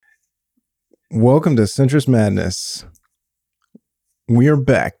Welcome to Centrist Madness. We are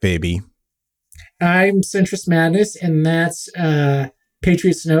back, baby. I'm Centrist Madness, and that's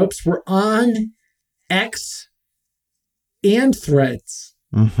Patriot Snopes. We're on X and Threads.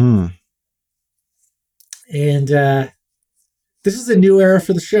 Mm-hmm. And this is a new era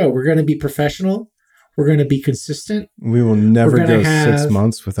for the show. We're going to be professional. We're going to be consistent. We will never go 6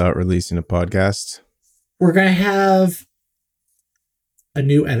 months without releasing a podcast. We're going to have a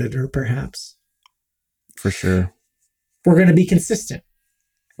new editor, perhaps. For sure. We're going to be consistent.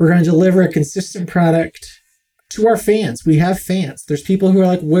 We're going to deliver a consistent product to our fans. We have fans. There's people who are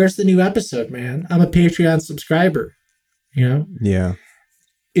like, where's the new episode, man? I'm a Patreon subscriber. You know? Yeah.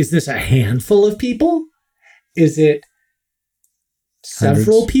 Is this a handful of people? Is it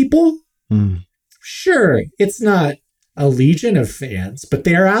several people? Mm. Sure, it's not a legion of fans, but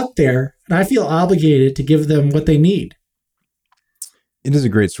they're out there, and I feel obligated to give them what they need. It is a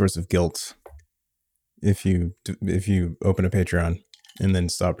great source of guilt if you open a Patreon and then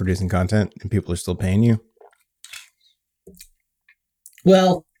stop producing content and people are still paying you.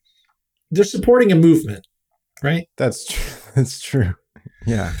 Well, they're supporting a movement, right? That's true.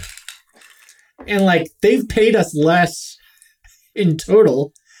 Yeah. And like they've paid us less in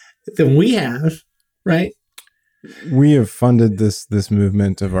total than we have, right? We have funded this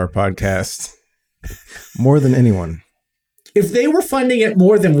movement of our podcast more than anyone. If they were funding it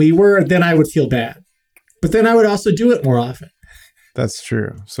more than we were, then I would feel bad. But then I would also do it more often. That's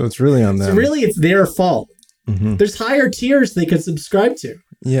true. So it's really on them. So really, it's their fault. Mm-hmm. There's higher tiers they could subscribe to.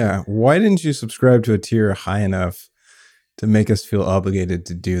 Yeah. Why didn't you subscribe to a tier high enough to make us feel obligated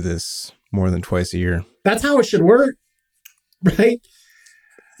to do this more than twice a year? That's how it should work, right?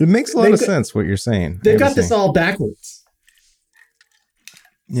 It makes a lot of sense what you're saying. They've got this all backwards.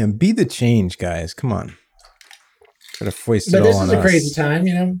 Yeah, be the change, guys. Come on. Gotta foist it all on us. But this is a crazy time,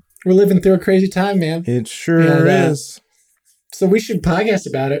 you know? We're living through a crazy time, man. It sure is. So we should podcast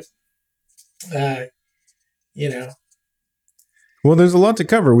about it. You know. Well, there's a lot to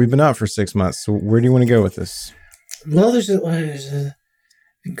cover. We've been out for 6 months. So where do you want to go with this? Well, there's a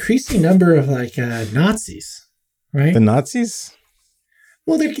increasing number of like Nazis, right? The Nazis?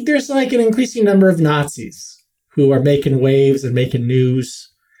 Well, there's like an increasing number of Nazis who are making waves and making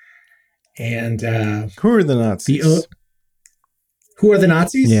news. And who are the Nazis? Who are the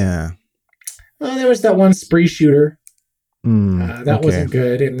Nazis? Yeah. Well, there was that one spree shooter. That wasn't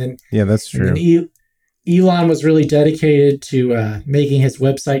good. And then yeah, that's true. And then Elon was really dedicated to making his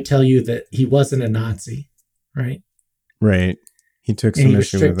website tell you that he wasn't a Nazi, right? Right. He took some issue with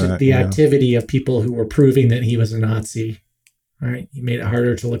that. He restricted the activity of people who were proving that he was a Nazi, right? He made it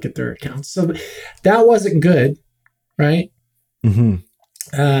harder to look at their accounts. So that wasn't good, right? Mm-hmm.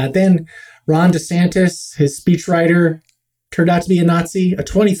 Then Ron DeSantis, his speechwriter, turned out to be a Nazi, a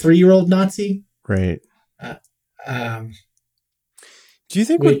 23-year-old Nazi. Right. Do you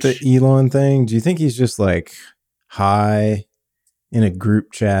think with the Elon thing, do you think he's just like high in a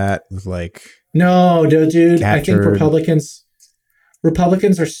group chat with like... No, dude. I think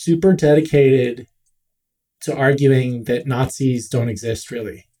Republicans are super dedicated to arguing that Nazis don't exist,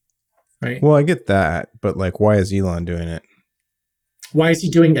 really. Right? Well, I get that, but like, why is Elon doing it? Why is he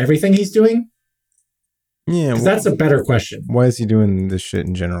doing everything he's doing? Yeah. Because that's a better question. Why is he doing this shit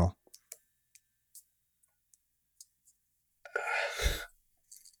in general?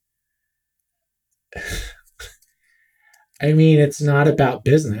 I mean, it's not about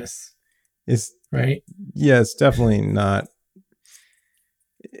business. It's right. Yeah, it's definitely not.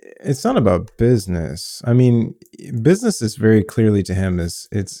 It's not about business. I mean, business is very clearly to him it's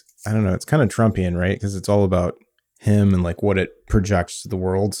I don't know, it's kind of Trumpian, right? Because it's all about him and like what it projects to the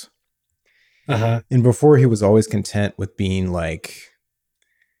world. Uh-huh. And before he was always content with being like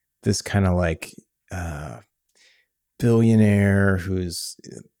this kind of like billionaire who's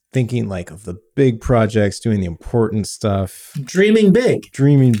thinking like of the big projects, doing the important stuff, dreaming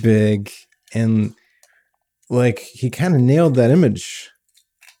big, and like he kind of nailed that image.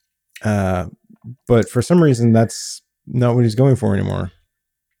 But for some reason, that's not what he's going for anymore.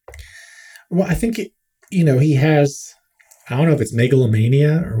 Well, I think he has. I don't know if it's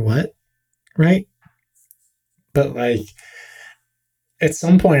megalomania or what, right? But like, at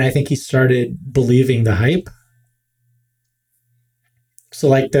some point, I think he started believing the hype. So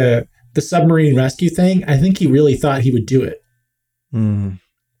like the submarine rescue thing, I think he really thought he would do it. Mm.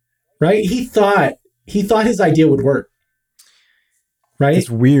 Right? He thought his idea would work. Right? It's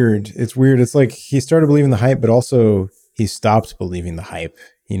weird. It's like he started believing the hype, but also he stopped believing the hype.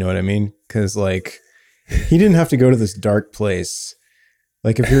 You know what I mean? Because like he didn't have to go to this dark place.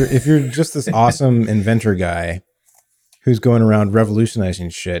 Like if you're just this awesome inventor guy who's going around revolutionizing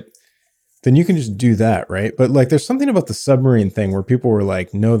shit, then you can just do that, right? But like, there's something about the submarine thing where people were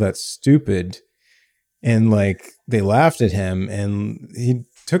like, "No, that's stupid," and like they laughed at him, and he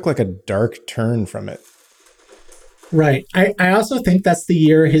took like a dark turn from it. Right. I also think that's the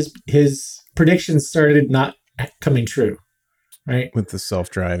year his predictions started not coming true. Right. With the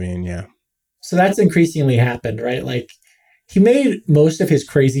self-driving, yeah. So that's increasingly happened, right? Like he made most of his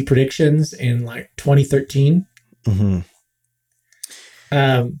crazy predictions in like 2013. Mm-hmm.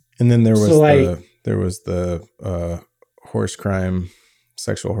 And then there was the horse crime,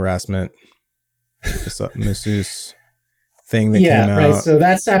 sexual harassment, masseuse thing that came out. Right. So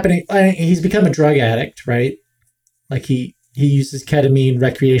that's happening. He's become a drug addict, right? Like he uses ketamine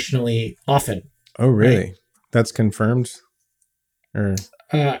recreationally often. Oh, really? Right? That's confirmed, or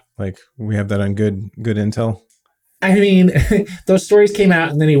like we have that on good intel. I mean, those stories came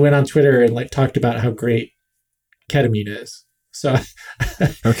out, and then he went on Twitter and like talked about how great ketamine is. So,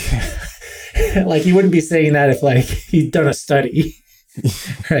 okay, like he wouldn't be saying that if like he'd done a study,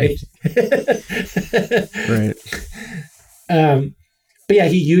 right? Right. But yeah,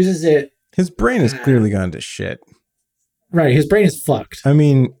 he uses it. His brain has clearly gone to shit. Right, his brain is fucked. I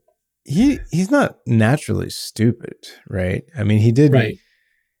mean, he's not naturally stupid, right? I mean, he did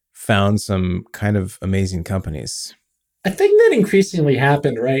found some kind of amazing companies. A thing that increasingly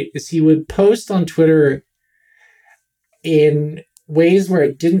happened, right, is he would post on Twitter in ways where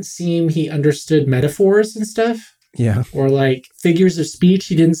it didn't seem he understood metaphors and stuff. Yeah. Or like figures of speech,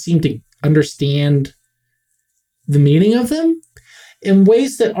 he didn't seem to understand the meaning of them in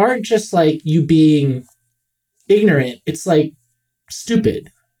ways that aren't just like you being ignorant. It's like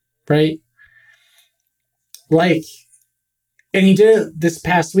stupid, right? Like, and he did it this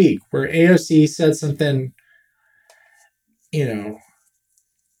past week where AOC said something, I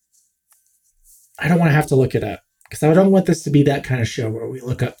don't want to have to look it up because I don't want this to be that kind of show where we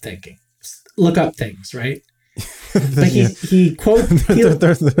look up things, right? But he quote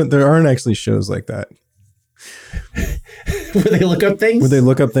there aren't actually shows like that where they look up things. Where they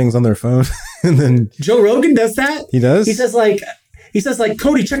look up things on their phone, and then Joe Rogan does that. He does. He says like,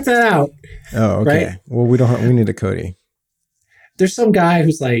 Cody, check that out. Oh, okay. Right? Well, we need a Cody. There's some guy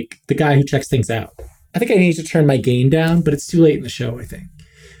who's like the guy who checks things out. I think I need to turn my gain down, but it's too late in the show, I think.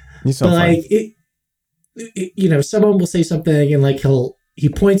 You sound fine. Like someone will say something and like he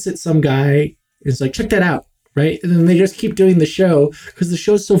points at some guy and is like, check that out, right? And then they just keep doing the show because the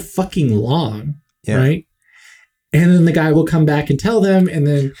show's so fucking long, right? And then the guy will come back and tell them, and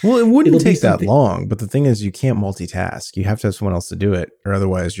then it wouldn't take that long. But the thing is, you can't multitask. You have to have someone else to do it, or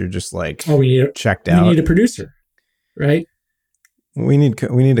otherwise you're just like checked out. We need a producer, right? We need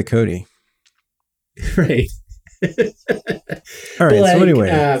a Cody, right? All right. So anyway,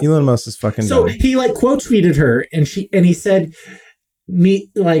 Elon Musk is fucking. So dumb. He like quote tweeted her, and he said,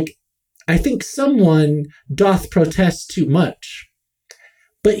 "Me like, I think someone doth protest too much."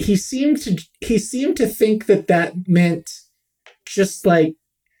 But he seemed to think that meant just like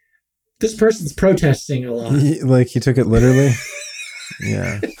this person's protesting a lot. Like he took it literally.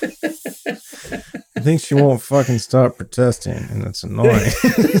 Yeah. I think she won't fucking stop protesting, and it's annoying.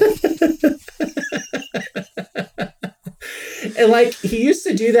 And like he used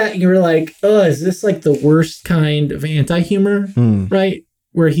to do that, and you were like, "Oh, is this like the worst kind of anti-humor?" Right?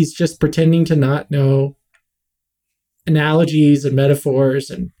 Where he's just pretending to not know analogies and metaphors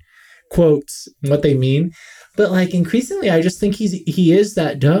and quotes and what they mean. But like increasingly I just think he is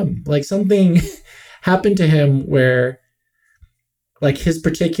that dumb. Like something happened to him where like his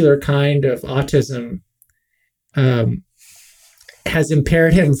particular kind of autism has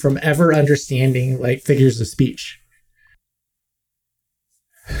impaired him from ever understanding like figures of speech.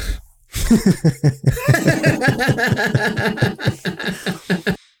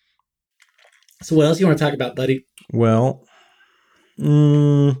 So what else do you want to talk about, buddy? Well,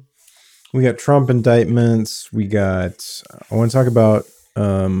 we got Trump indictments. I want to talk about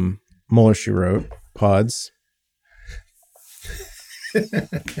Mueller, she wrote, pods.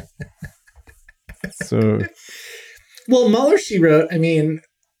 So, well, Mueller, she wrote, I mean,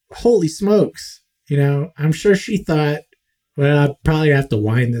 holy smokes. I'm sure she thought, well, I'll probably have to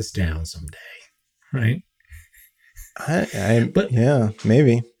wind this down someday. Right? Yeah,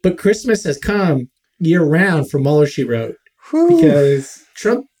 maybe. But Christmas has come year round for Mueller, she wrote, because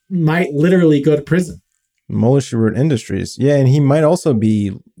Trump might literally go to prison. Mueller, she wrote Industries. Yeah, and he might also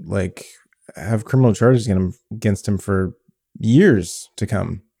be like have criminal charges against him for years to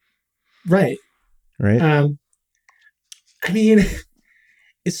come. Right. Right. I mean,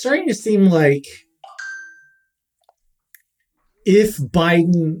 it's starting to seem like if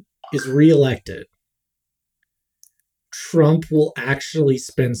Biden is reelected, Trump will actually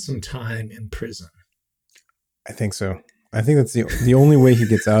spend some time in prison. I think so. I think that's the only way he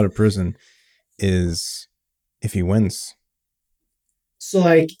gets out of prison is if he wins. So,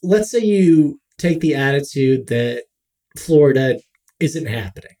 like, let's say you take the attitude that Florida isn't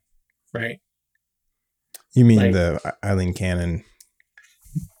happening, right? You mean Like, the Eileen Cannon?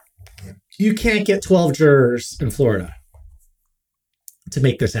 you can't get 12 jurors in Florida to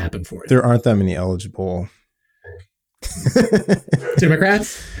make this happen for you. There aren't that many eligible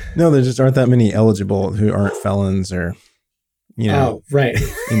Democrats? No, there just aren't that many eligible who aren't felons or, Oh, right.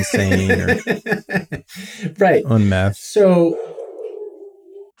 insane or right. on meth. So,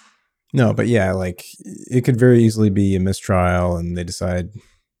 no, but yeah, like it could very easily be a mistrial and they decide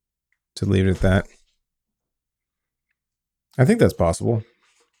to leave it at that. I think that's possible.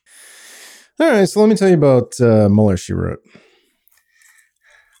 All right, so let me tell you about Mueller, she wrote.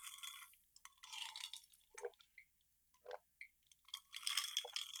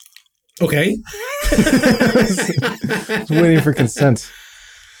 okay. I was waiting for consent.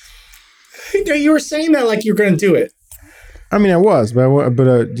 You were saying that like you're going to do it. I mean, I was, but I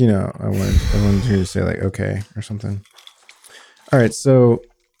wanted you to say like, okay, or something. All right, so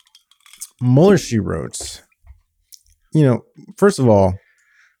Mueller, she wrote, first of all,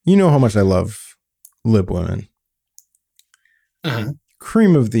 you know how much I love lib women. Uh-huh.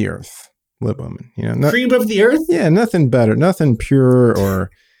 Cream of the earth, lib women. Cream of the earth? Yeah, nothing better, nothing pure or,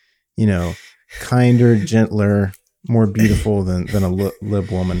 kinder, gentler, more beautiful than a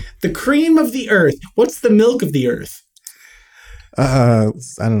lib woman. The cream of the earth. What's the milk of the earth? I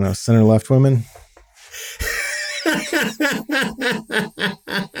don't know, center left women.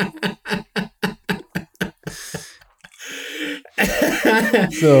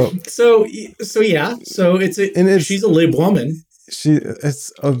 So yeah. So she's a lib woman.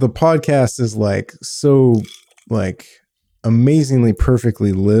 The podcast is like so like amazingly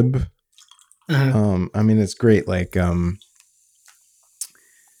perfectly lib. Uh-huh. I mean it's great. Like you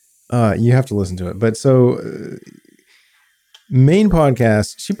have to listen to it. But so main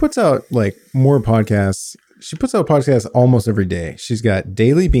podcast, she puts out like more podcasts. She puts out podcasts almost every day. She's got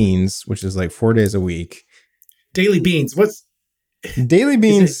Daily Beans, which is like 4 days a week. Daily Beans. What's Daily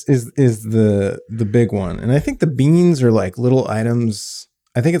Beans is the big one. And I think the beans are like little items.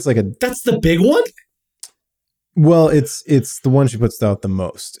 I think it's like that's the big one? Well, it's the one she puts out the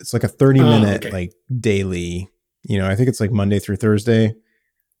most. It's like a 30-minute like daily, I think it's like Monday through Thursday.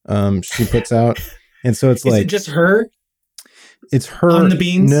 She puts out. And so it's is like it just her? It's her on the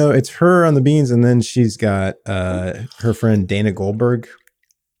beans? No, it's her on the beans, and then she's got her friend Dana Goldberg,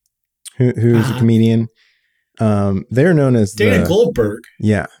 who's a comedian. They're known as Dana Goldberg.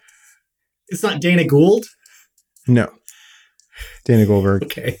 Yeah. It's not Dana Gould? No. Dana Goldberg.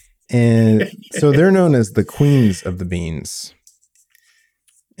 Okay. And so they're known as the queens of the beans.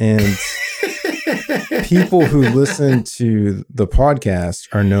 And people who listen to the podcast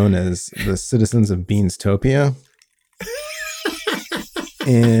are known as the citizens of Beanstopia.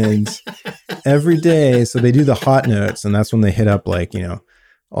 And every day, so they do the hot notes, and that's when they hit up like,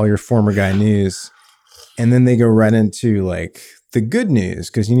 all your former guy news. And then they go right into like the good news,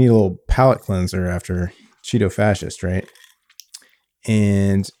 because you need a little palate cleanser after Cheeto Fascist, right?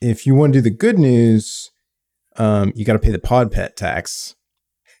 And if you want to do the good news, you got to pay the pod pet tax.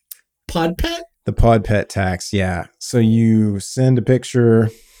 Pod pet? The pod pet tax, yeah. So you send a picture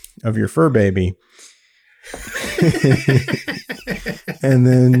of your fur baby. And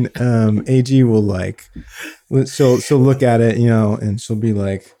then AG will like, she'll look at it, and she'll be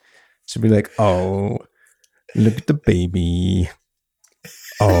like, oh, look at the baby.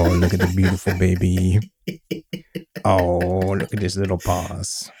 Oh, look at the beautiful baby. Oh, look at his little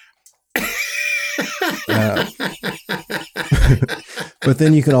paws. But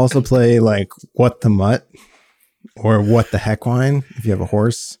then you can also play like What the Mutt or What the Heck Wine if you have a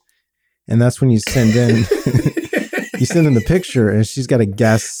horse. And that's when you send in the picture, and she's got to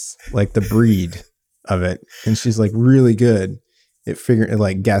guess like the breed of it. And she's like really good at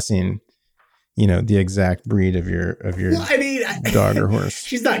like guessing, the exact breed of your dog or horse.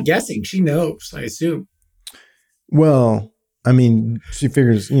 She's not guessing. She knows, I assume. Well, I mean, she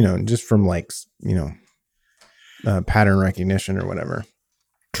figures, just from like, pattern recognition or whatever.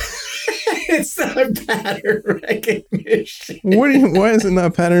 It's not pattern recognition. Why is it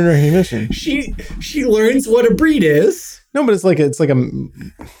not pattern recognition? She learns what a breed is. No, but it's like a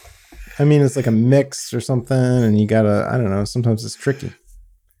mix or something, and you gotta, I don't know, sometimes it's tricky.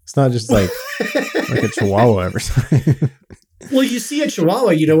 It's not just like a Chihuahua every time. Well, you see a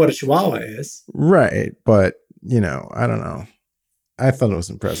Chihuahua, you know what a Chihuahua is. Right, but I don't know. I thought it was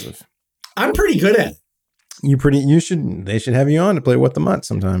impressive. I'm pretty good at it. They should have you on to play What the Mutt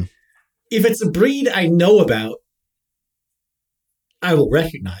sometime. If it's a breed I know about, I will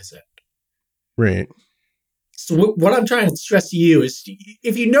recognize it. Right. So what I'm trying to stress to you is,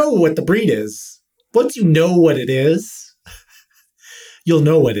 if you know what the breed is, once you know what it is, you'll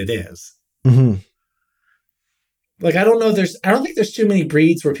know what it is. Mm-hmm. Like, I don't think there's too many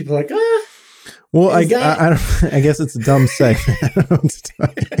breeds where people are like, ah. Well, I guess it's a dumb segment. I don't know what to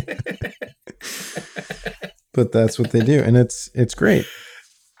tell you. But that's what they do, and it's great.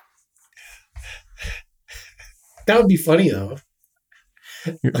 That would be funny though.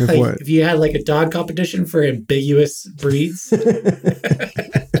 If you had like a dog competition for ambiguous breeds.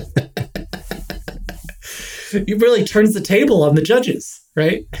 It really turns the table on the judges,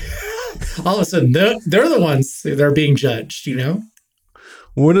 right? All of a sudden, they're the ones that are being judged, you know?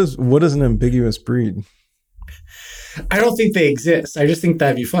 What is an ambiguous breed? I don't think they exist. I just think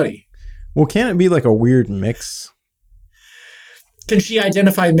that'd be funny. Well, can it be like a weird mix? Can she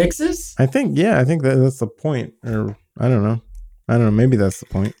identify mixes? I think that's the point. Or I don't know. Maybe that's the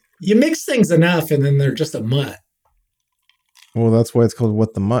point. You mix things enough and then they're just a mutt. Well, that's why it's called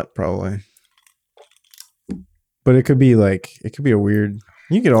What the Mutt, probably. But it could be a weird.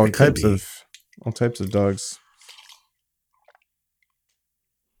 You get all types of dogs.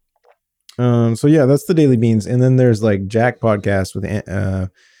 So yeah, that's the Daily Beans, and then there's like Jack podcast with Andy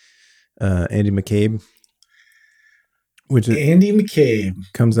McCabe, which is Andy McCabe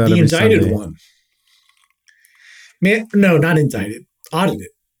comes out the every indicted Sunday. one. Man, no, not indicted. Audited.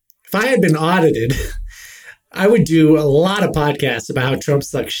 If I had been audited, I would do a lot of podcasts about how Trump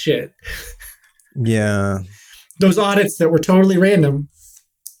sucks shit. Yeah. Those audits that were totally random.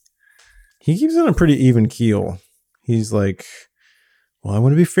 He keeps on a pretty even keel. He's like, well, I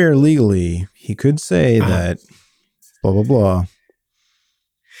want to be fair legally. He could say that blah, blah, blah.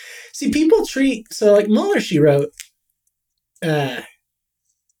 See, people so like Mueller, she wrote,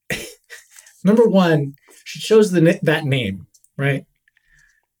 number one, she chose that name, right?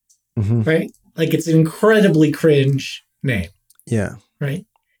 Mm-hmm. Right? Like, it's an incredibly cringe name. Yeah. Right?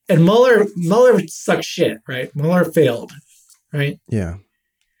 And Mueller sucks shit, right? Mueller failed, right? Yeah.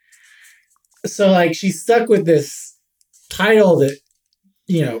 So, like, she's stuck with this title that,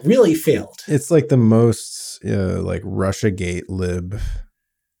 really failed. It's like the most, like, Russiagate lib.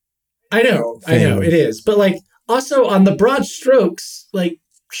 I know, it is. But, like, also on the broad strokes, like,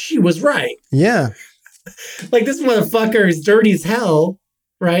 she was right. Yeah. Like, this motherfucker is dirty as hell,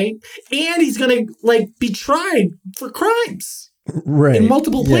 right? And he's going to, like, be tried for crimes. Right. In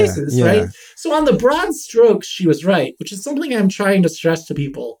multiple places, right? So on the broad strokes, she was right, which is something I'm trying to stress to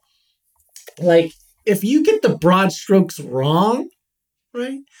people. Like, if you get the broad strokes wrong,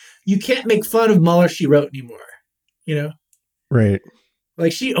 right, you can't make fun of Mueller, she wrote anymore, Right.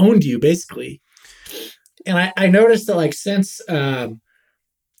 Like, she owned you, basically. And I noticed that, like, since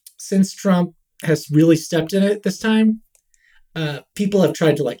Trump has really stepped in it this time, people have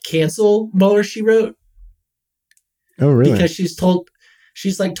tried to, like, cancel Mueller, she wrote. Oh, really? Because she's told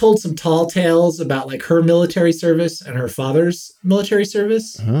some tall tales about, like, her military service and her father's military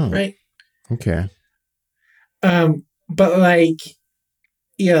service, right? Okay. But, like,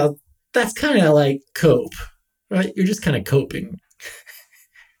 that's kind of like cope, right? You're just kind of coping,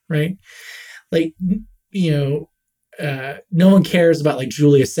 right? Like, no one cares about, like,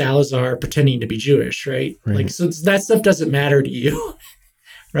 Julia Salazar pretending to be Jewish, right? Like, so that stuff doesn't matter to you,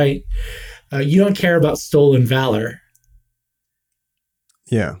 right? You don't care about stolen valor.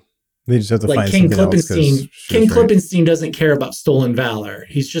 Yeah. They just have to like find King something Klippenstein. else. King Klippenstein doesn't care about stolen valor.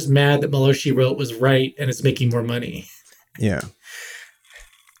 He's just mad that Mueller, she wrote was right and it's making more money. Yeah.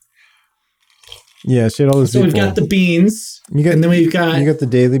 Yeah, she had all those people. We've got the beans, and then we've got... You got the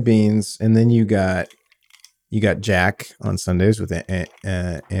Daily Beans, and then you got Jack on Sundays with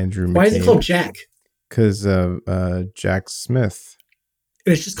Andrew McCabe. Why is it called Jack? Because Jack Smith.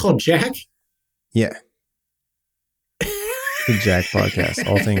 It's just called Jack? Yeah. The Jack podcast.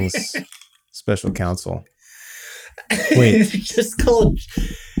 All things special counsel. Wait.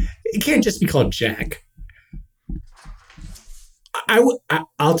 It can't just be called Jack.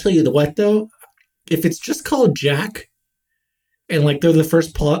 I'll tell you what, though. If it's just called Jack, and, like, they're the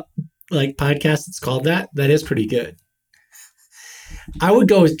first podcast that's called that is pretty good. I would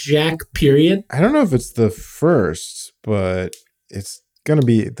go with Jack, period. I don't know if it's the first, but it's going to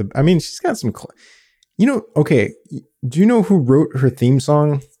be she's got some... okay. Do you know who wrote her theme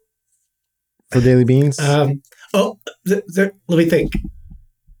song for Daily Beans? Let me think.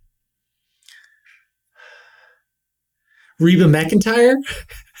 Reba McEntire?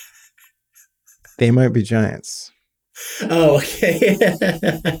 They Might Be Giants. Oh, okay.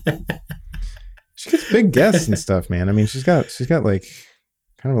 She gets big guests and stuff, man. I mean, she's got like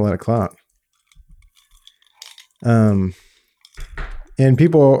kind of a lot of clout. And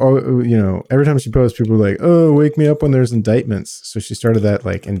people are, you know, every time she posts, people are like, "Oh, wake me up when there's indictments." So she started that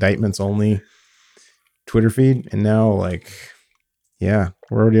like indictments only Twitter feed, and now like, yeah,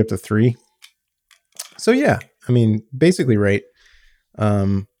 we're already up to 3. So yeah, I mean, basically, right.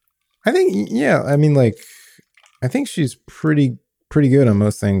 I think, yeah, I mean, like, I think she's pretty good on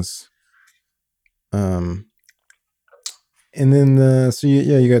most things. And then so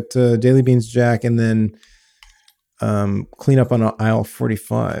you got Daily Beans Jack, and then clean up on aisle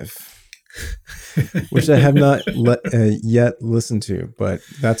 45, which I have not yet listened to, but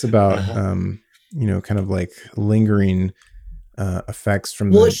that's about you know, kind of like lingering effects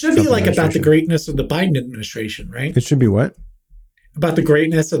from it should be like about the greatness of the Biden administration, right? It should be what? About the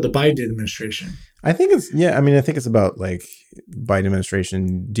greatness of the Biden administration. I think it's, yeah, I mean, I think it's about like Biden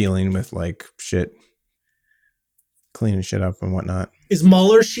administration dealing with like shit, cleaning shit up and whatnot. Is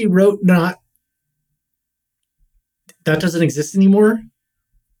Mueller, she wrote, not, that doesn't exist anymore?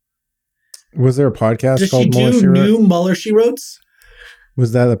 Was there a podcast Does called Mueller, she new Mueller, she wrote?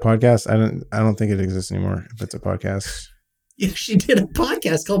 Was that a podcast? I don't think it exists anymore if it's a podcast. Yeah, she did a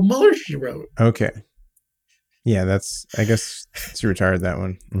podcast called Mueller, she wrote. Okay. Yeah, that's, I guess she retired that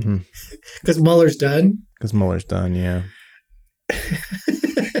one. Because Mueller's done? Because Mueller's done, yeah.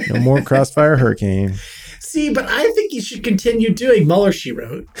 No more Crossfire Hurricane. See, but I think you should continue doing Mueller, she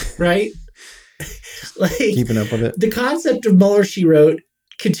wrote, right? Like, keeping up with it. The concept of Mueller, she wrote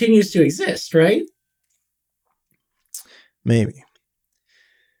continues to exist, right? Maybe.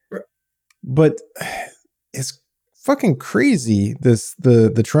 But it's fucking crazy,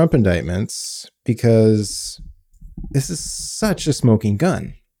 the Trump indictments, because this is such a smoking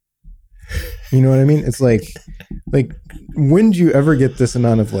gun. You know what I mean? It's like when do you ever get this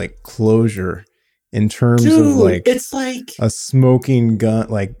amount of like closure in terms of like, it's like a smoking gun,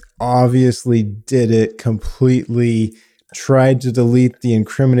 like obviously did it, completely tried to delete the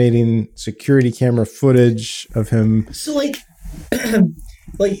incriminating security camera footage of him. So like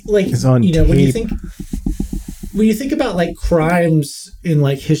is on, you know, tape. when you think about like crimes in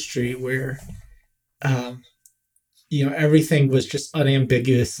like history where you know, everything was just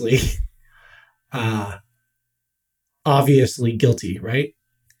unambiguously obviously guilty, right?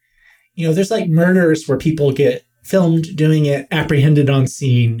 You know, there's like murders where people get filmed doing it, apprehended on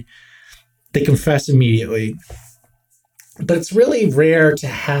scene, they confess immediately. But it's really rare to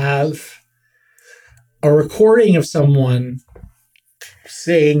have a recording of someone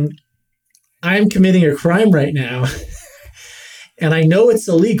saying, I'm committing a crime right now, and I know it's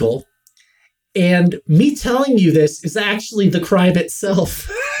illegal, and me telling you this is actually the crime itself.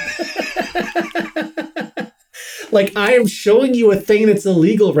 Like, I am showing you a thing that's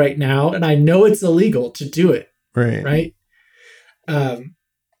illegal right now, and I know it's illegal to do it. Right.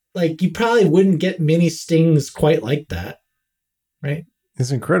 Like, you probably wouldn't get many stings quite like that. Right.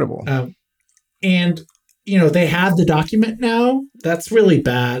 It's incredible. And, you know, they have the document now. That's really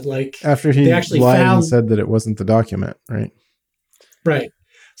bad. Like, after he actually lied and said that it wasn't the document, right? Right.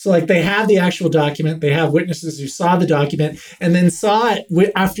 So, like, they have the actual document. They have witnesses who saw the document and then saw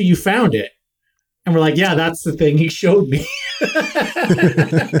it after you found it. And we're like, yeah, that's the thing he showed me.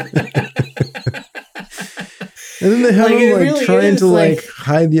 And then they have him like really trying to like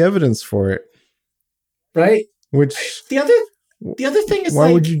hide the evidence for it. Right. Which the other thing is,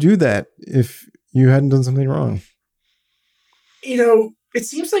 why would you do that if you hadn't done something wrong? You know, it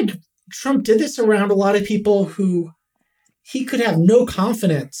seems like Trump did this around a lot of people who he could have no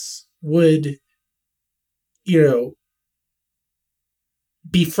confidence would, you know,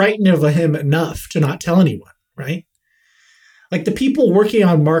 be frightened of him enough to not tell anyone, right? Like the people working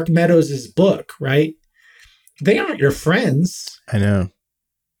on Mark Meadows' book, right? They aren't your friends. I know.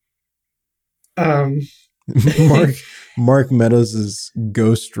 Mark Meadows'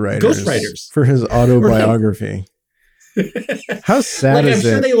 ghostwriters for his autobiography. How sad is it?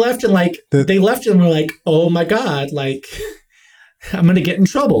 I'm sure they left and they left and were like, oh my God, like I'm gonna get in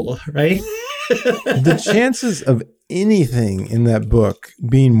trouble, right? The chances of anything in that book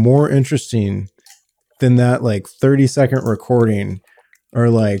being more interesting than that like 30-second recording are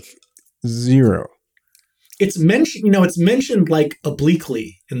like zero. It's mentioned, you know, it's mentioned like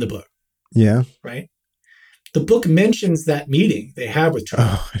obliquely in the book. Yeah. Right. The book mentions that meeting they had with Trump.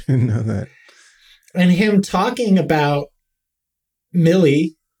 Oh, I didn't know that. And him talking about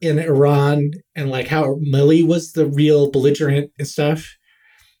Milley in Iran and like how Milley was the real belligerent and stuff.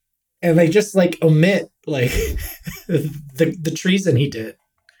 And they just like omit like the treason he did.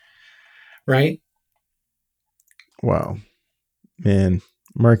 Right. Wow. Man,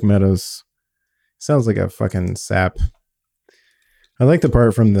 Mark Meadows Sounds like a fucking sap. I like the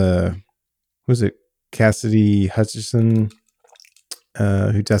part from was it Cassidy Hutchinson,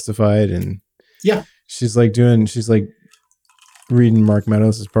 who testified, and Yeah. she's like reading Mark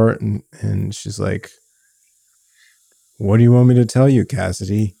Meadows' part, and she's like, "What do you want me to tell you,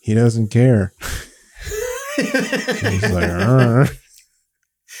 Cassidy? He doesn't care." He's like,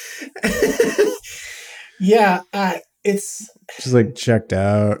 yeah, she's like checked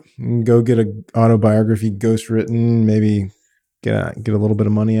out. Go get a autobiography ghostwritten. Maybe get a little bit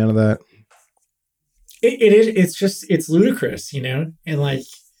of money out of that. it is. It's just it's ludicrous, you know, and like,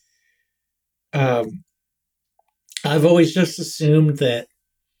 I've always just assumed that,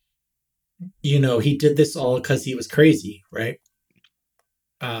 you know, he did this all because he was crazy, right?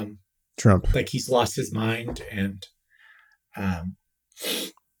 Trump, like he's lost his mind, and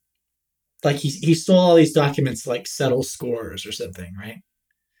like he stole all these documents to like settle scores or something, right?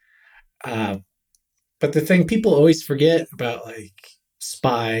 But the thing people always forget about like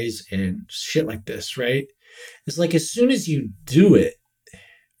spies and shit like this, right, is like as soon as you do it,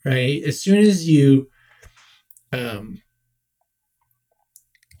 right, as soon as you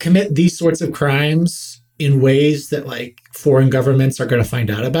commit these sorts of crimes in ways that like foreign governments are going to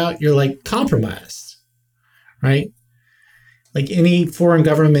find out about, you're like compromised, right? Like any foreign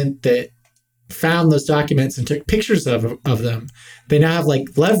government that found those documents and took pictures of them, they now have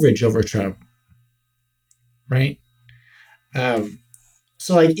like leverage over Trump, right?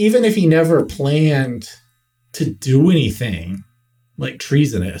 So like even if he never planned to do anything like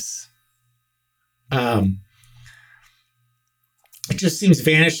treasonous, it just seems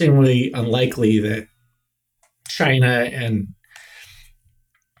vanishingly unlikely that China and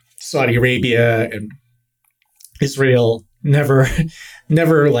Saudi Arabia and Israel never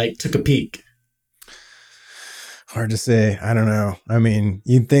like took a peek. Hard to say. I don't know. I mean,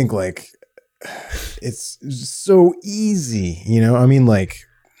 you'd think like it's so easy, you know? I mean, like,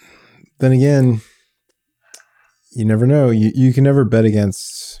 then again, you never know. You can never bet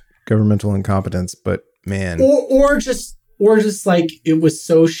against governmental incompetence, but man. Or just like it was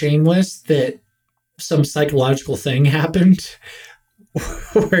so shameless that some psychological thing happened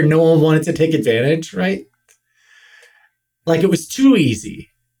where no one wanted to take advantage, right? Like it was too easy.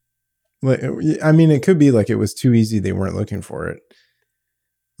 Like, I mean, it could be like it was too easy. They weren't looking for it.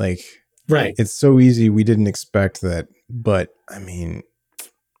 Like, right. It's so easy. We didn't expect that. But I mean,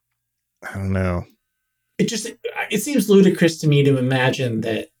 I don't know. It seems ludicrous to me to imagine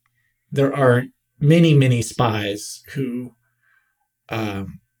that there are many, many spies who are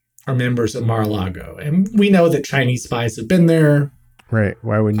members of Mar-a-Lago. And we know that Chinese spies have been there. Right.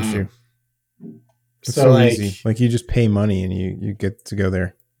 Why wouldn't you? It's so like, easy. Like you just pay money and you get to go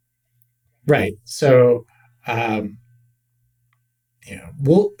there. Right. So, you know,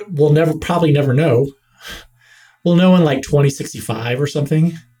 we'll probably never know. We'll know in like 2065 or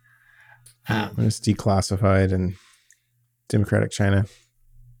something. When it's declassified in Democratic China.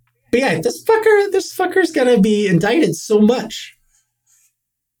 But yeah, this fucker's gonna be indicted so much.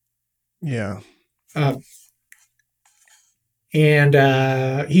 Yeah. And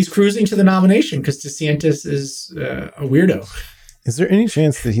he's cruising to the nomination because DeSantis is a weirdo. Is there any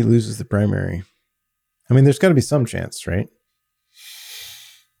chance that he loses the primary? I mean, there's got to be some chance, right?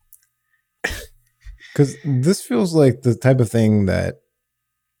 Because this feels like the type of thing that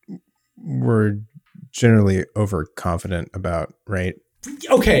we're generally overconfident about, right?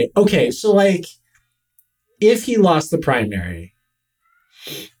 Okay. So, like, if he lost the primary,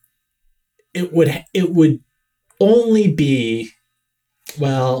 it would only be,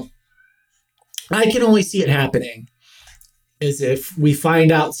 well, I can only see it happening is if we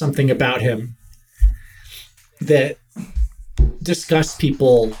find out something about him that disgusts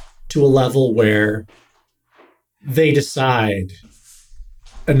people to a level where they decide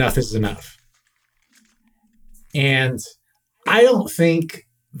enough is enough. And I don't think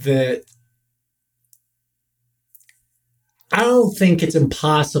it's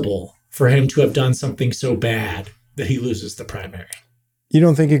impossible for him to have done something so bad that he loses the primary. You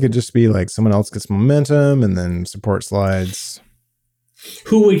don't think it could just be like someone else gets momentum and then support slides?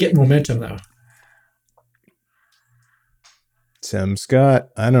 Who would get momentum, though? Tim Scott?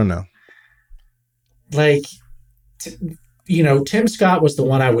 I don't know. Like, Tim Scott was the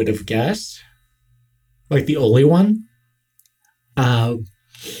one I would have guessed. Like, the only one. But,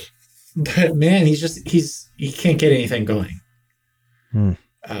 man, he can't get anything going. And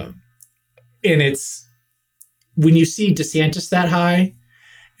it's, when you see DeSantis that high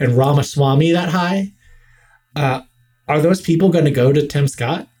and Ramaswamy that high, are those people going to go to Tim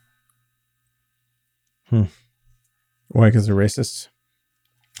Scott? Why? Because they're racist?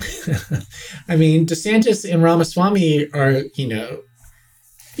 I mean, DeSantis and Ramaswamy are,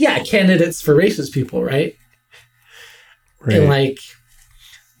 candidates for racist people, right? Right. And like,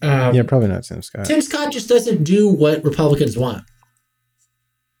 yeah, probably not Tim Scott. Tim Scott just doesn't do what Republicans want,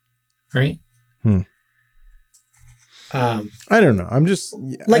 right? I don't know. I'm just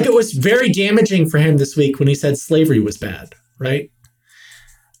like, it was very damaging for him this week when he said slavery was bad, right?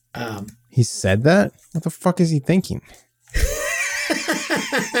 He said that? What the fuck is he thinking?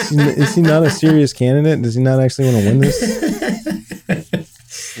 Is he not a serious candidate? Does he not actually want to win this?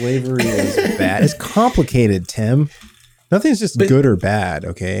 Slavery is bad. It's complicated, Tim. Nothing's just good or bad,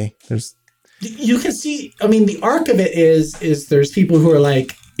 okay? You can see, I mean, the arc of it is there's people who are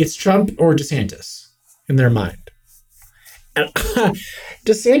like, it's Trump or DeSantis in their mind. And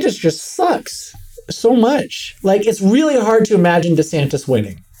DeSantis just sucks so much. Like, it's really hard to imagine DeSantis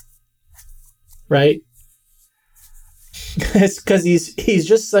winning. Right? It's because he's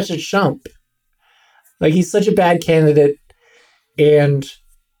just such a chump. Like, he's such a bad candidate. And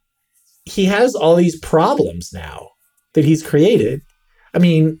he has all these problems now that he's created. I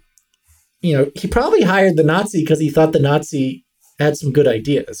mean, he probably hired the Nazi because he thought the Nazi had some good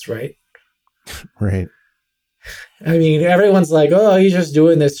ideas, right? Right. I mean, everyone's like, oh, he's just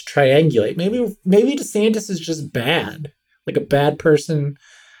doing this to triangulate. Maybe DeSantis is just bad, like a bad person.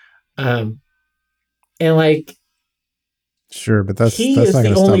 And like, sure, but he is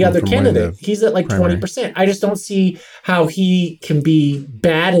the only other candidate. He's at like 20%. I just don't see how he can be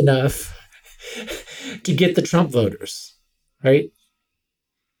bad enough to get the Trump voters, right?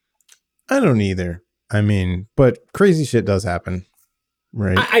 I don't either. I mean, but crazy shit does happen,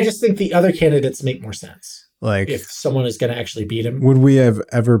 right? I just think the other candidates make more sense. Like, if someone is going to actually beat him. Would we have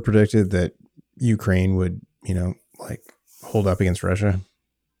ever predicted that Ukraine would, hold up against Russia?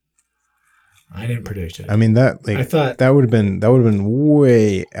 I didn't predict it. I mean, I thought that would have been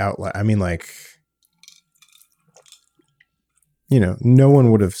way out. I mean, no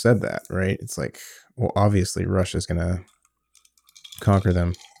one would have said that, right? It's like, well, obviously Russia's going to conquer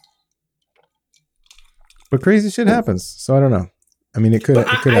them. But crazy shit happens. So I don't know. I mean, it could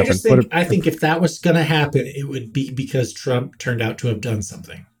happen. I think if that was going to happen, it would be because Trump turned out to have done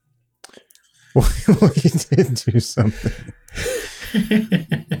something. Well, he did do something.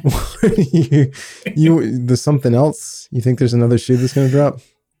 There's something else? You think there's another shoe that's going to drop?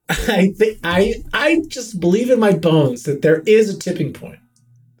 I just believe in my bones that there is a tipping point.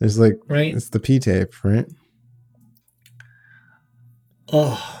 There's right? It's the P tape, right?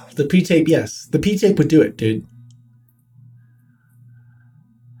 Oh, the P tape. Yes. The P tape would do it, dude.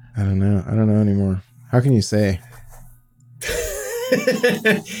 I don't know anymore. How can you say?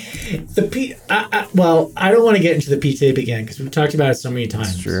 Well, I don't want to get into the P tape again because we've talked about it so many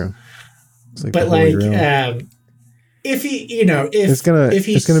times. It's true. It's but if he, it's gonna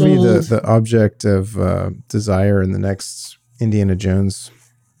be the object of desire in the next Indiana Jones.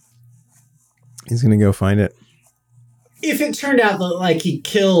 He's gonna go find it. If it turned out that he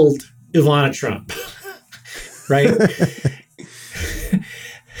killed Ivana Trump, right?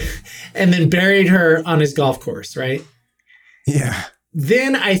 And then buried her on his golf course, right? Yeah.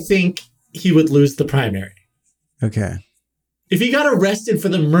 Then I think he would lose the primary. Okay. If he got arrested for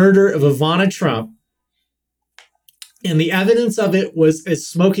the murder of Ivana Trump and the evidence of it was a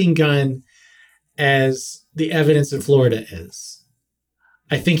smoking gun as the evidence in Florida is,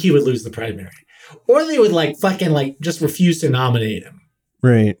 I think he would lose the primary. Or they would just refuse to nominate him.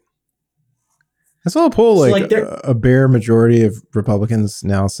 Right. I saw a poll a bare majority of Republicans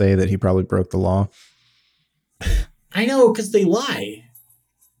now say that he probably broke the law. I know, because they lie,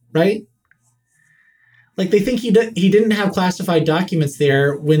 right? Like, they think he didn't have classified documents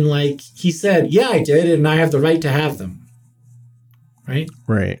there when, he said, yeah, I did, and I have the right to have them. Right?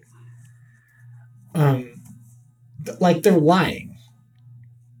 Right. They're lying.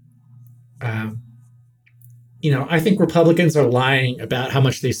 I think Republicans are lying about how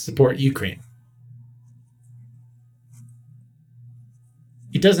much they support Ukraine.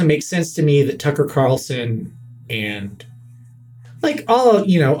 It doesn't make sense to me that Tucker Carlson and all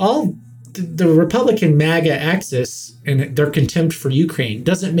the Republican MAGA axis and their contempt for Ukraine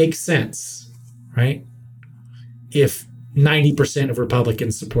doesn't make sense, right? If 90% of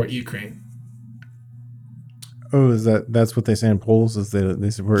Republicans support Ukraine. Oh, that's what they say in polls, is they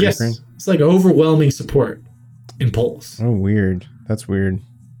support Ukraine? Yes, it's overwhelming support in polls. Oh, weird. That's weird.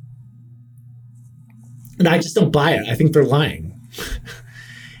 And I just don't buy it. I think they're lying.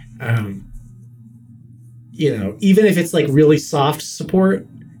 Even if it's really soft support,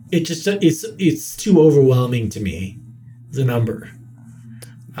 it's too overwhelming to me, the number.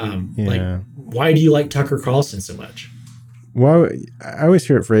 Why do you like Tucker Carlson so much? Well, I always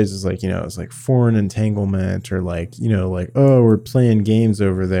hear it phrased as like, it's like foreign entanglement or like, like, oh, we're playing games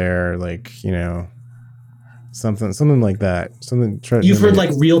over there. Like, something like that. You've heard like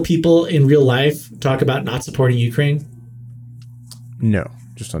real people in real life talk about not supporting Ukraine? No,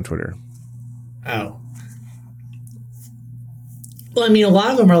 just on Twitter. Oh. Well, I mean, a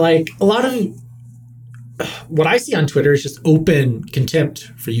lot of what I see on Twitter is just open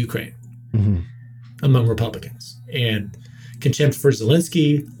contempt for Ukraine among Republicans, and contempt for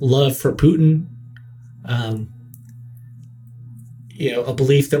Zelensky, love for Putin, a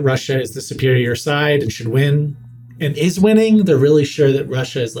belief that Russia is the superior side and should win and is winning. They're really sure that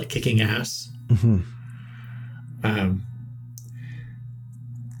Russia is like kicking ass.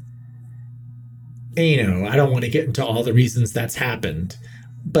 And, I don't want to get into all the reasons that's happened,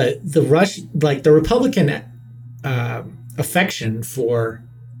 but the Republican affection for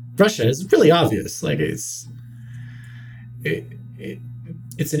Russia is really obvious. Like it's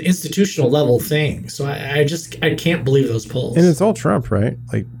an institutional level thing. So I can't believe those polls. And it's all Trump, right?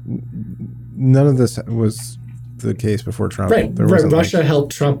 Like none of this was the case before Trump. Right. Russia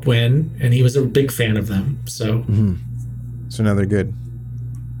helped Trump win, and he was a big fan of them. So, so now they're good.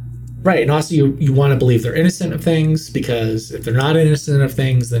 Right. And also you want to believe they're innocent of things, because if they're not innocent of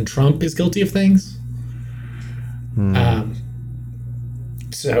things, then Trump is guilty of things.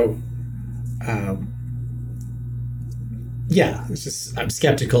 Yeah, it's just, I'm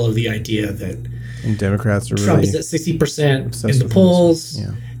skeptical of the idea that and Democrats are Trump really is at 60% in the polls.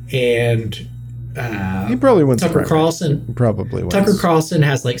 Yeah. And he probably wins. Tucker Carlson probably wins. Tucker Carlson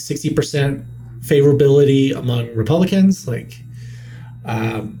has like 60% favorability among Republicans. Like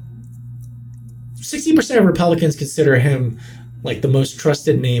 60% of Republicans consider him like the most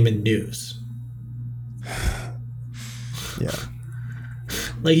trusted name in news. Yeah.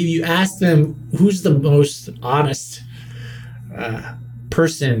 Like if you ask them who's the most honest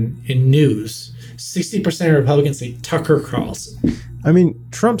person in news, 60% of Republicans say Tucker Carlson. I mean,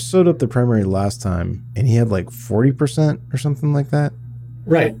 Trump stood up the primary last time and he had like 40% or something like that.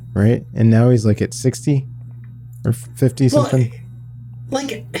 Right. Right. And now he's like at 60 or 50 something.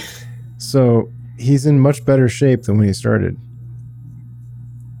 Like, so he's in much better shape than when he started.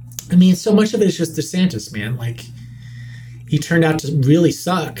 I mean, so much of it is just DeSantis, man. Like, he turned out to really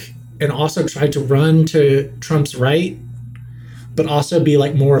suck and also tried to run to Trump's right, but also be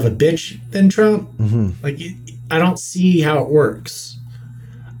like more of a bitch than Trump. Like, I don't see how it works.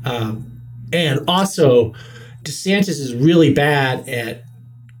 And also, DeSantis is really bad at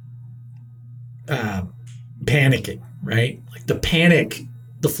panicking, right? Like the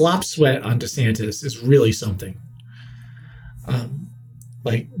flop sweat on DeSantis is really something.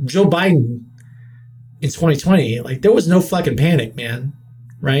 Like Joe Biden in 2020, like there was no fucking panic, man.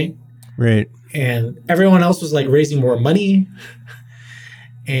 Right? Right. And everyone else was like raising more money.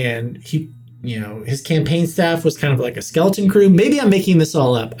 And he, his campaign staff was kind of like a skeleton crew. Maybe I'm making this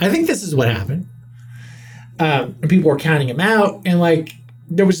all up. I think this is what happened. And people were counting him out, and like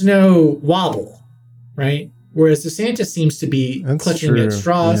there was no wobble, right? Whereas DeSantis seems to be clutching at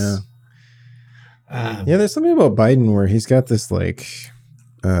straws. Yeah. There's something about Biden where he's got this like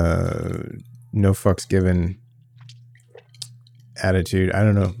no fucks given attitude. I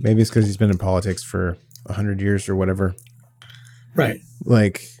don't know. Maybe it's because he's been in politics for 100 years or whatever. Right.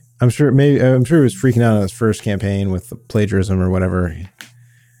 Like, I'm sure he was freaking out on his first campaign with the plagiarism or whatever.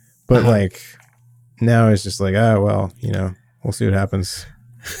 But like now it's just like, well, we'll see what happens.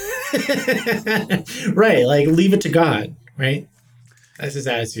 Right. Like, leave it to God. Right. That's his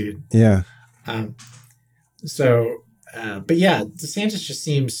attitude. Yeah. But yeah, DeSantis just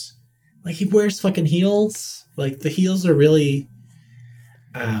seems like he wears fucking heels. Like the heels are really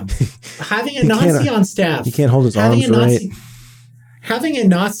having a Nazi on staff. He can't hold his arms right. Having a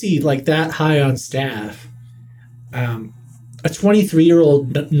Nazi like that high on staff, a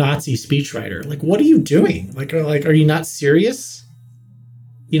 23-year-old Nazi speechwriter. Like, what are you doing? Like, are you not serious?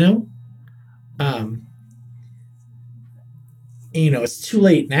 It's too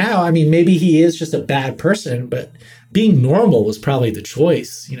late now. I mean, maybe he is just a bad person, but being normal was probably the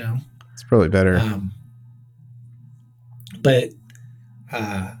choice, It's probably better.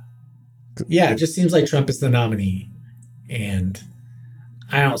 It just seems like Trump is the nominee, and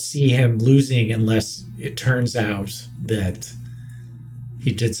I don't see him losing unless it turns out that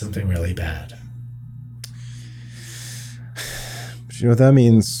he did something really bad. But you know what that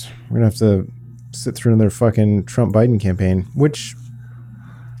means? We're going to have to sit through another fucking Trump-Biden campaign, which,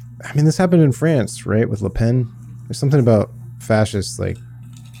 I mean, this happened in France, right? With Le Pen. There's something about fascists, like,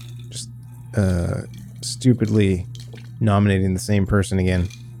 just stupidly nominating the same person again.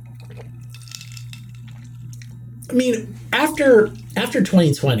 I mean, after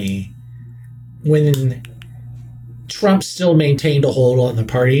 2020, when Trump still maintained a hold on the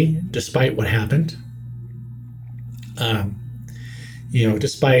party despite what happened,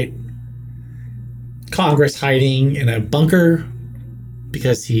 despite Congress hiding in a bunker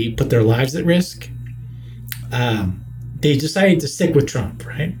because he put their lives at risk, they decided to stick with Trump,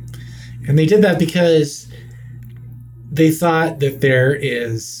 right? And they did that because they thought that there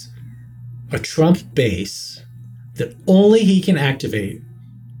is a Trump base that only he can activate,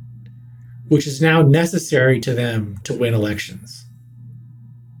 which is now necessary to them to win elections.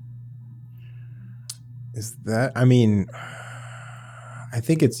 Is that, I mean, I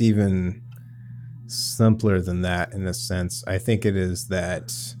think it's even simpler than that in a sense. I think it is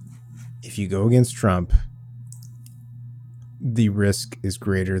that if you go against Trump, the risk is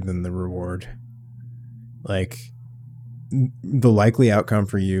greater than the reward. Like, the likely outcome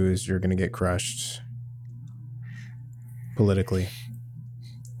for you is you're going to get crushed politically.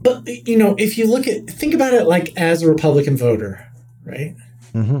 But, if you think about it like as a Republican voter, right?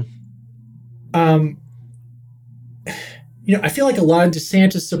 Mm-hmm. I feel like a lot of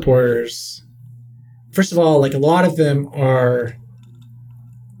DeSantis supporters, first of all, like a lot of them are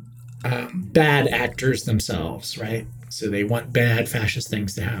bad actors themselves, right? So they want bad fascist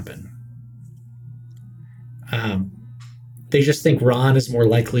things to happen. They just think Ron is more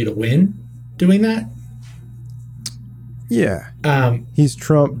likely to win doing that. Yeah. He's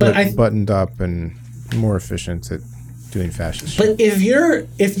Trump, but buttoned up and more efficient at doing fascist shit. But if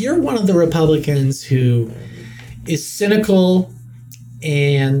you're one of the Republicans who is cynical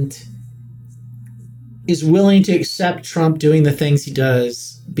and is willing to accept Trump doing the things he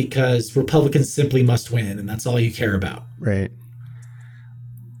does because Republicans simply must win and that's all you care about. Right.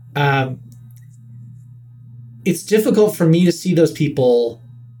 It's difficult for me to see those people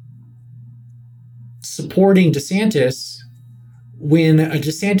supporting DeSantis when a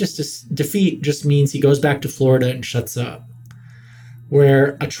DeSantis defeat just means he goes back to Florida and shuts up.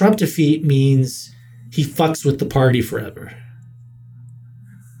 Where a Trump defeat means he fucks with the party forever.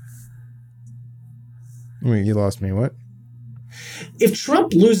 Wait, you lost me. What? If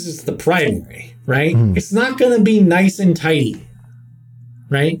Trump loses the primary, right, it's not going to be nice and tidy,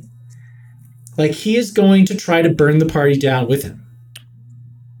 right? Like, he is going to try to burn the party down with him.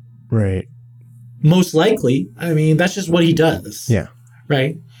 Right. Most likely. I mean, that's just what he does. Yeah.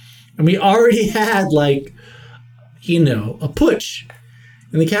 Right? And we already had, a putsch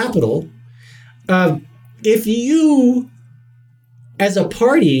in the Capitol. If you, as a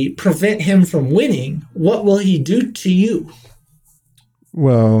party, prevent him from winning, what will he do to you?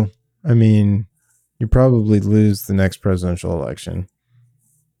 Well, I mean, you probably lose the next presidential election.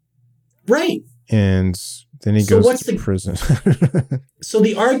 Right. And then he goes to prison. So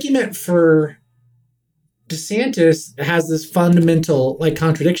the argument for DeSantis has this fundamental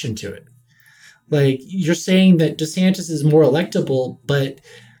contradiction to it. You're saying that DeSantis is more electable, but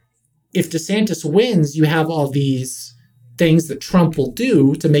if DeSantis wins, you have all these things that Trump will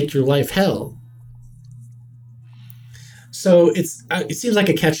do to make your life hell. So it seems like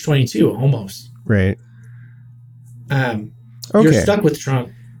a catch-22 almost. Right. You're stuck with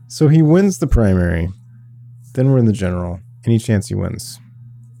Trump. So he wins the primary. Then we're in the general. Any chance he wins?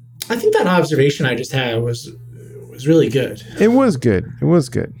 I think that observation I just had was really good. It was good.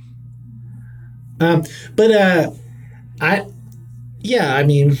 I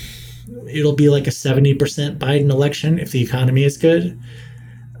mean, it'll be like a 70% Biden election if the economy is good.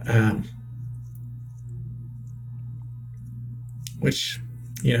 Which,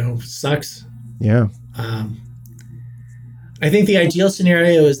 sucks. Yeah. I think the ideal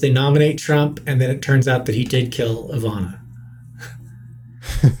scenario is they nominate Trump and then it turns out that he did kill Ivana.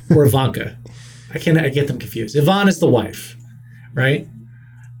 Or Ivanka. I get them confused. Ivana's the wife, right?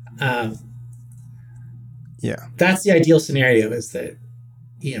 Yeah. That's the ideal scenario, is that,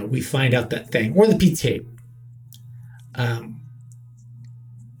 we find out that thing. Or the P tape.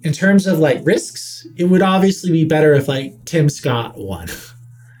 In terms of risks, it would obviously be better if Tim Scott won,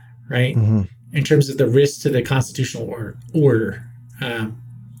 right? Mm-hmm. In terms of the risk to the constitutional order.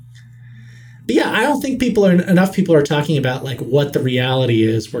 But yeah, I don't think enough people are talking about what the reality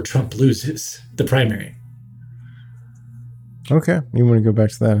is where Trump loses the primary. Okay. You want to go back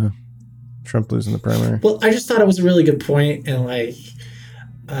to that, huh? Trump losing the primary. Well, I just thought it was a really good point, and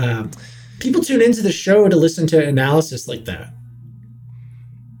people tune into the show to listen to analysis like that.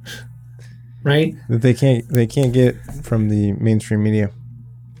 Right? That they can't get from the mainstream media.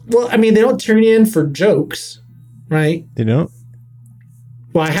 Well, I mean, they don't tune in for jokes, right? They don't?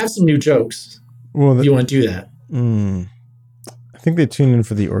 Well, I have some new jokes. Well, you want to do that? I think they tune in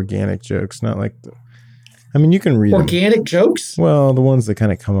for the organic jokes, not I mean, you can read organic jokes. Well, the ones that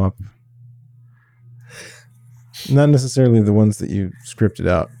kind of come up, not necessarily the ones that you scripted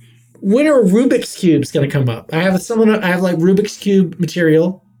out. When are Rubik's cubes going to come up? I have like Rubik's cube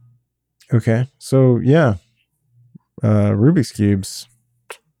material. Okay, so yeah, Rubik's cubes.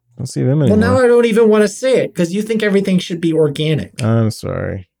 Don't see them anymore. Well, now I don't even want to say it because you think everything should be organic. I'm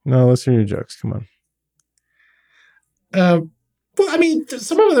sorry. No, let's hear your jokes. Come on. Well, I mean,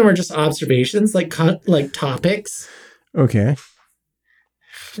 some of them are just observations, like topics. Okay.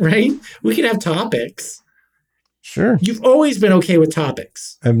 Right? We can have topics. Sure. You've always been okay with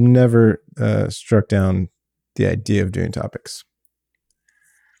topics. I've never struck down the idea of doing topics.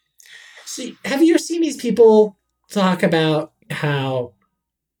 See, have you ever seen these people talk about how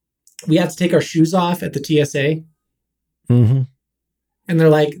we have to take our shoes off at the TSA? Mm-hmm. And they're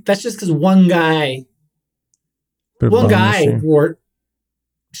like, that's just because one guy wore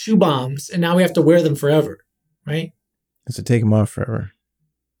shoe bombs, and now we have to wear them forever, right? Has to take them off forever.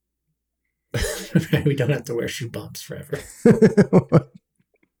 We don't have to wear shoe bombs forever.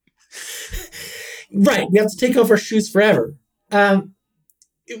 Right, we have to take off our shoes forever. But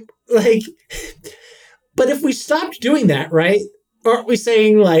if we stopped doing that, right? Aren't we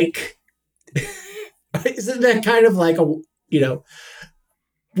saying like, isn't that kind of like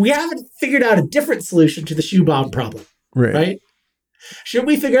we haven't figured out a different solution to the shoe bomb problem, right? Should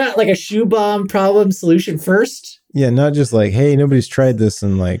we figure out like a shoe bomb problem solution first? Yeah, not just like, hey, nobody's tried this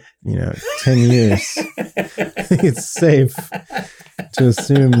in 10 years. I think it's safe to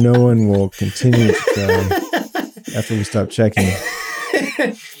assume no one will continue to try after we stop checking.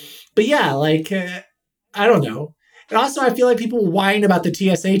 But yeah, I don't know. And also, I feel like people whine about the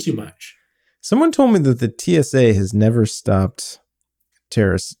TSA too much. Someone told me that the TSA has never stopped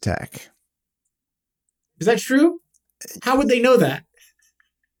terrorist attack. Is that true? How would they know that?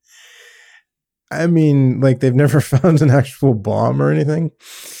 I mean, they've never found an actual bomb or anything.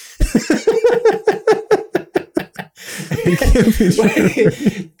 It can't be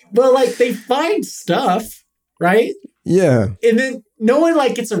true. Well, they find stuff, right? Yeah. And then no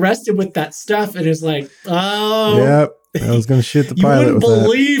one gets arrested with that stuff and is like, oh. Yep. I was going to shoot the pilot. You wouldn't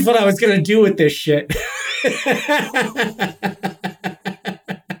believe what I was going to do with this shit.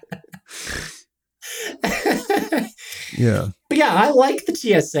 Yeah. But yeah, I like the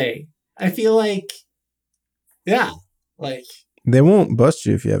TSA. I feel like, yeah, they won't bust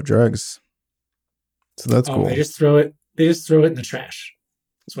you if you have drugs. So that's cool. They just throw it in the trash.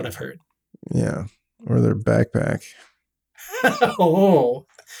 That's what I've heard. Yeah. Or their backpack. Oh,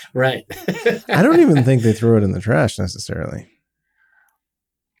 right. I don't even think they throw it in the trash necessarily.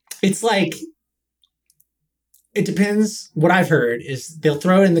 It's it depends. What I've heard is they'll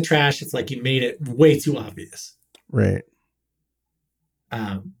throw it in the trash. It's like you made it way too obvious. Right.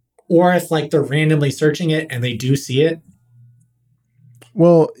 Or if they're randomly searching it and they do see it.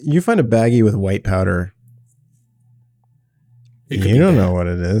 Well, you find a baggie with white powder. You don't know what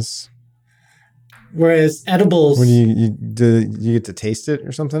it is. Whereas edibles, when you get to taste it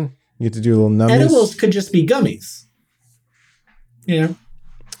or something, you get to do a little nummies. Edibles could just be gummies.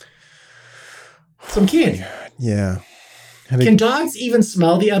 Some candy. Yeah. Can dogs even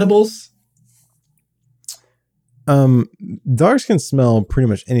smell the edibles? Dogs can smell pretty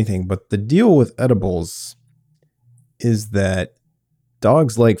much anything, but the deal with edibles is that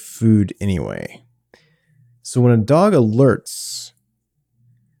dogs like food anyway. So when a dog alerts,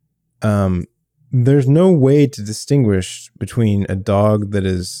 there's no way to distinguish between a dog that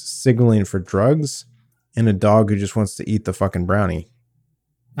is signaling for drugs and a dog who just wants to eat the fucking brownie.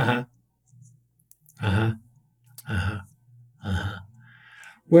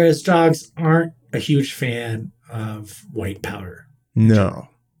 Whereas dogs aren't a huge fan of white powder. No.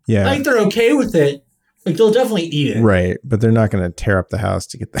 Yeah. They're okay with it. They'll definitely eat it. Right. But they're not going to tear up the house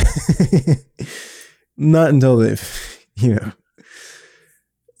to get that. Not until they've,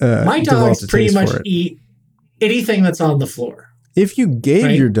 my dogs pretty much eat anything that's on the floor. If you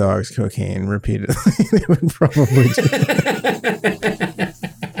gave your dogs cocaine repeatedly, they would probably do.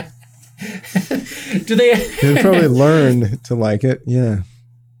 They'd probably learn to like it. Yeah.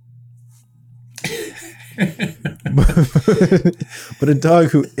 But a dog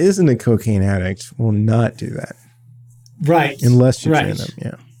who isn't a cocaine addict will not do that. Right. Unless you train them.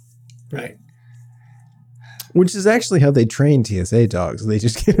 Yeah. Right. Which is actually how they train TSA dogs. They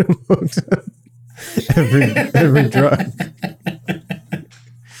just get them hooked up every drug.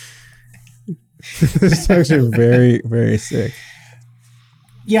 Those dogs are very, very sick.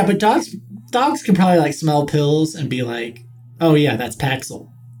 Yeah, but dogs can probably smell pills and be like, oh yeah, that's Paxil.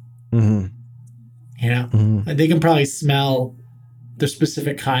 Mm-hmm. They can probably smell the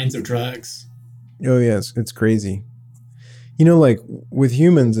specific kinds of drugs. Oh yeah, it's crazy. You know, like with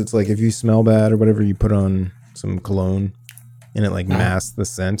humans, it's like if you smell bad or whatever, you put on some cologne and it like masks the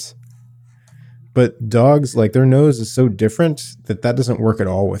scent. But dogs, like their nose is so different that doesn't work at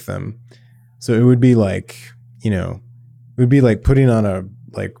all with them. So it would be like, it would be like putting on a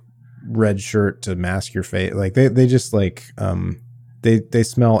like red shirt to mask your face. Like they just like, they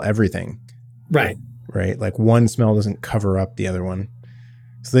smell everything. Right. Right. Like one smell doesn't cover up the other one.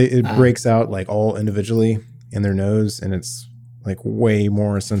 So it breaks out like all individually in their nose, and it's like way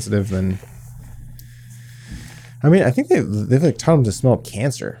more sensitive than. I mean, I think they've like taught them to smell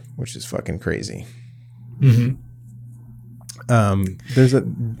cancer, which is fucking crazy. Mm-hmm.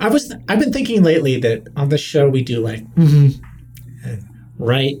 I've been thinking lately that on this show we do like,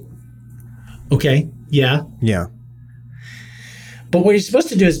 right, okay, yeah, but what you're supposed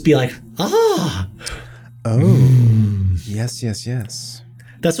to do is be like, yes.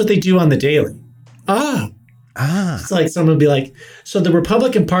 That's what they do on the daily. It's like someone be like, so the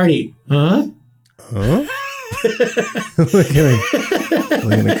Republican Party, like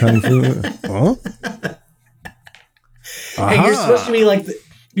in a kung fu. And you're supposed to be like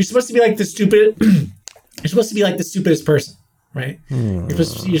the stupid. You're supposed to be like the stupidest person, right? You're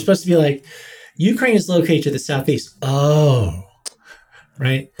supposed to be like, Ukraine is located to the southeast. Oh,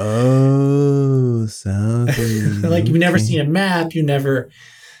 right. Oh, southeast. Like you've never seen a map. You never.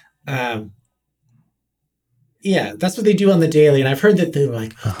 Yeah, that's what they do on the daily, and I've heard that they're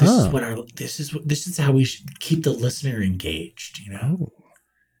like, this is how we should keep the listener engaged,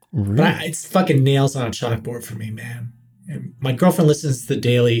 Really? But it's fucking nails on a chalkboard for me, man. And my girlfriend listens to the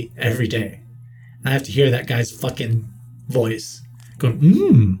daily every day. And I have to hear that guy's fucking voice going,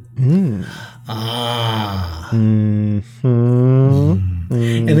 And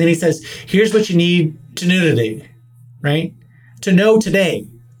then he says, here's what you need to know today, right? To know today.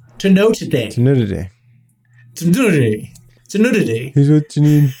 To know today. Here's what you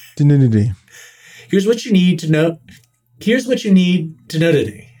need to know today. Here's what you need to know. Here's what you need to know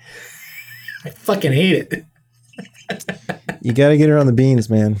today. I fucking hate it. You got to get her on the beans,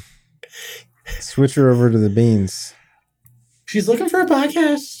 man. Switch her over to the beans. She's looking for a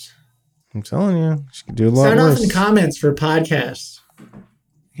podcast. I'm telling you, she could do a lot worse. worse. Sign off in comments for a podcast.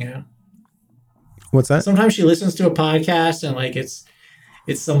 What's that? Sometimes she listens to a podcast and like it's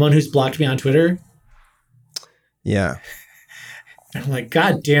someone who's blocked me on Twitter. Yeah. And I'm like,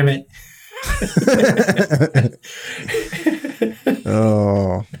 God damn it.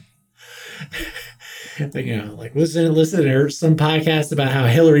 Oh. Like listen to some podcast about how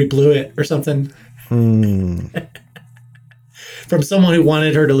Hillary blew it or something. From someone who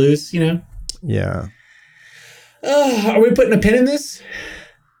wanted her to lose, Yeah. Are we putting a pin in this?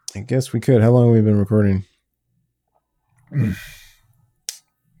 I guess we could. How long have we been recording?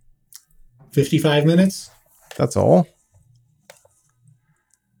 55 minutes. That's all?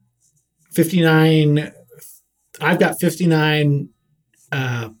 59. I've got 59,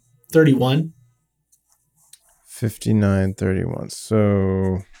 31. 59:31.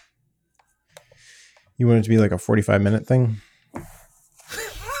 So you want it to be like a 45-minute thing?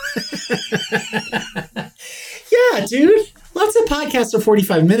 Yeah, dude. Lots of podcasts are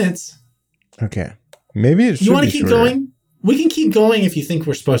 45 minutes. Okay. Maybe it should be. You want to keep going? We can keep going if you think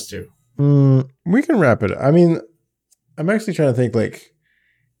we're supposed to. We can wrap it. I mean, I'm actually trying to think like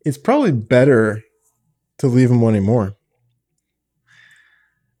it's probably better to leave them wanting more.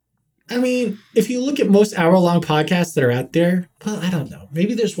 I mean, if you look at most hour-long podcasts that are out there, well, I don't know.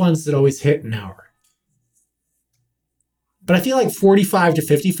 Maybe there's ones that always hit an hour. But I feel like 45 to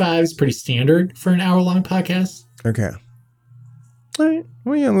 55 is pretty standard for an hour-long podcast. Okay. All right.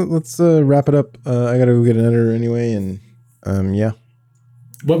 Well, yeah, let's wrap it up. I got to go get an editor anyway, and yeah.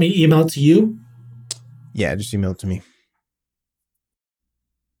 Want me to email it to you? Yeah, just email it to me.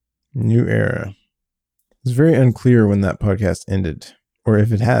 New era. It's very unclear when that podcast ended, or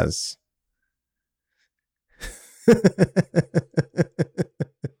if it has.